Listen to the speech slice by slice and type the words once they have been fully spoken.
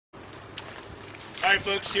Alright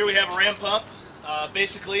folks, here we have a ram pump.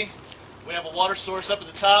 Basically, we have a water source up at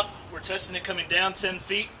the top. We're testing it coming down 10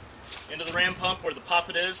 feet into the ram pump where the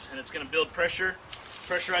poppet is, and it's going to build pressure.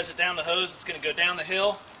 Pressurize it down the hose. It's going to go down the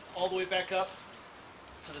hill all the way back up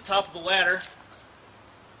to the top of the ladder,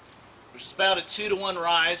 which is about a 2-to-1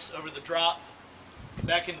 rise over the drop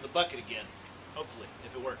back into the bucket again, hopefully,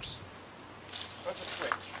 if it works. Flip the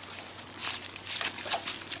switch.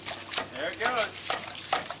 There it goes.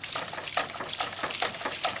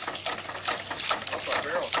 Hope our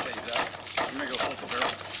barrel stays up. I'm going to go flip the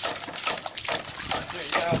barrel. Okay,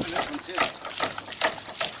 you got to open this one too.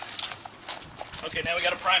 Okay, now we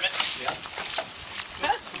got to prime it. Yeah.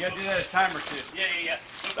 You got to do that a time or two. Yeah.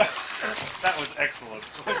 That was excellent.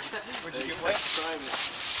 Would you get wet? Prime it.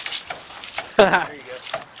 There you go.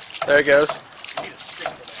 There it goes. You need a stick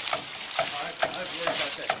for that. I've worried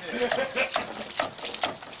about that too.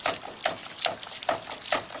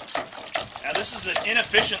 Now this is an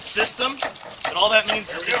inefficient system, but all that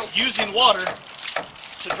means is it's using water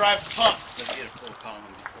to drive the pump. Let's get a full column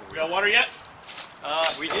before We got water yet?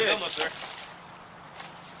 we did. Almost there.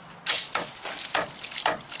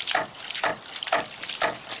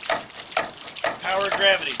 Power of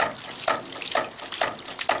gravity.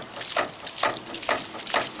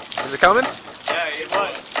 Is it coming? Yeah, it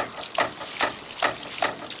was.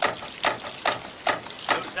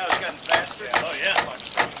 Notice how it's gotten faster? Oh yeah.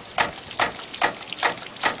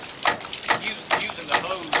 Using the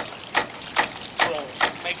hose will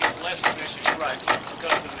make us less efficient. Right.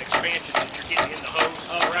 Because of the expansion that you're getting in the hose.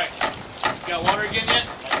 Oh right. You got water again yet?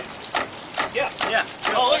 Yeah.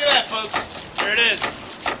 Oh look at that, folks. There it is.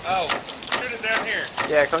 Oh. Shoot it down here.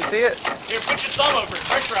 Yeah, come see it. Here, put your thumb over it.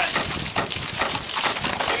 Pressurize it.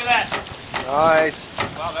 Look at that. Nice.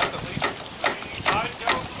 Wow, that's at least 5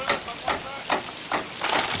 gallons a minute, something like that.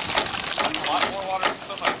 That's a lot more water than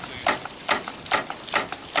sometimes we use.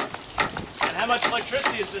 And how much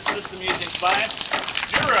electricity is this system using, Spy?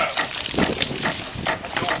 0.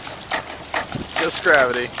 Just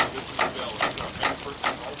gravity. This is the bill. It's our main person.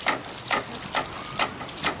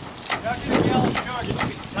 Now get a gallon jar. You look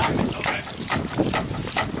at the time. Okay.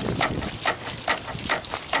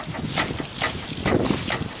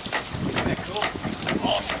 Isn't that cool?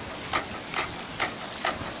 Awesome.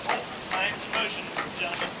 Oh, science in motion,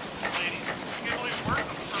 gentlemen, ladies. I can't believe it worked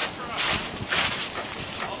on the first try.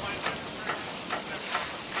 All my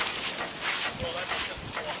Well, that's just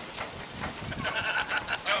the one.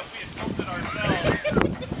 Now, if we had built it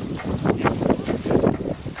ourselves,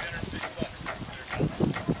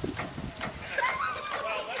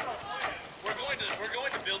 We're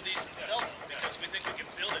going to build these and sell them because we think we can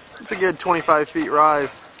build it for It's a good 25 feet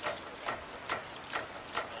rise.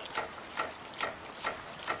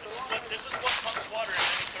 This is what pumps water in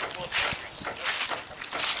many third world countries.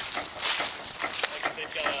 Like if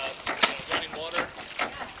they've got running water.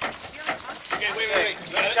 Okay, wait.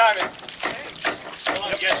 You got it? Time it. Hold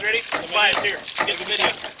on, you guys ready? Spy is here. Get the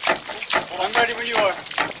video. I'm ready when you are.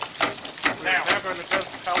 now going to test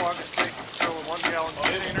how long it takes to fill a 1 gallon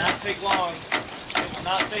It will not take long. It will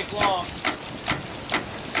not take long.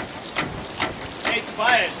 Hey,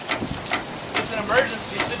 Tobias. It's an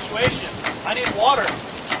emergency situation. I need water.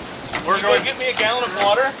 We're Can you go get me a gallon of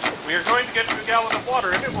water? We are going to get you a gallon of water,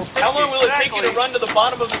 and it will take How long will it take you to exactly- run to the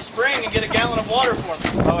bottom of the spring and get a gallon of water for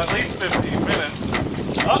me? Oh, at least 15 minutes.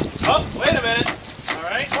 Oh, wait a minute. All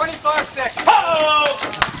right. 25 seconds. Oh!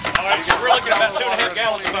 All right, so we're looking at about 2.5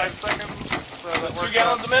 gallons a 25 minute. seconds. So that 2 works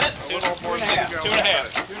gallons out a minute? a little more than 2 gallons a minute.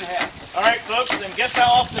 2.5. 2.5. All right, folks, and guess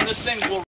how often this thing will